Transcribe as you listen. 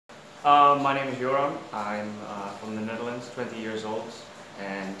My name is Yoram. I'm from the Netherlands, 20 years old,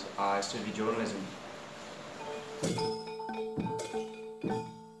 and I study journalism.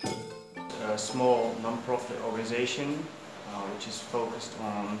 A small non-profit organization which is focused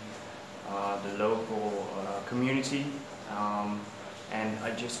on the local community, and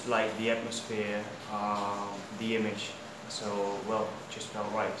I just like the atmosphere, the image, so well, it just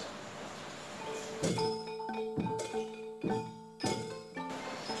felt right.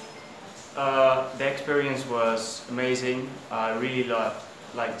 The experience was amazing. I really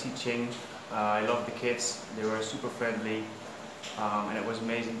like teaching. I love the kids. They were super friendly, and it was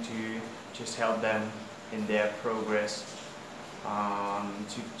amazing to just help them in their progress,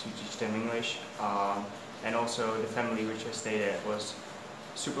 to teach them English. And also the family which I stayed at was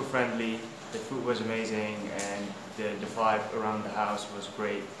super friendly. The food was amazing, and the vibe around the house was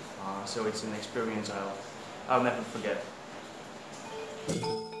great. So it's an experience I'll never forget.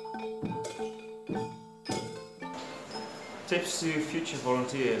 Tips to future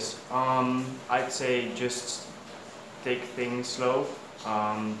volunteers. I'd say just take things slow,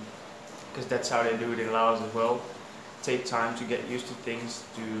 because that's how they do it in Laos as well. Take time to get used to things,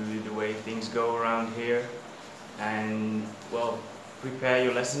 to the way things go around here, and well, prepare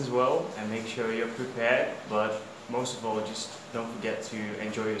your lessons well and make sure you're prepared, but most of all just don't forget to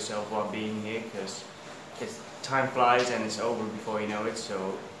enjoy yourself while being here, because time flies and it's over before you know it,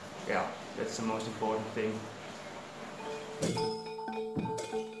 so yeah, that's the most important thing.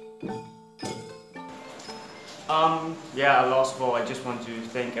 Yeah, last of all, I just want to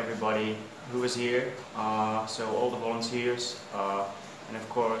thank everybody who was here, so all the volunteers, and of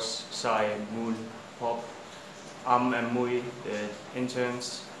course Sai, Moon, Pop, and Mui, the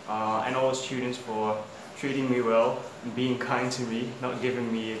interns, and all the students for treating me well, and being kind to me, not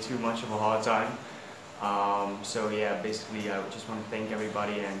giving me too much of a hard time. So yeah, basically I just want to thank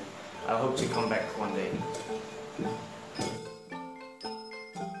everybody, and I hope to come back one day.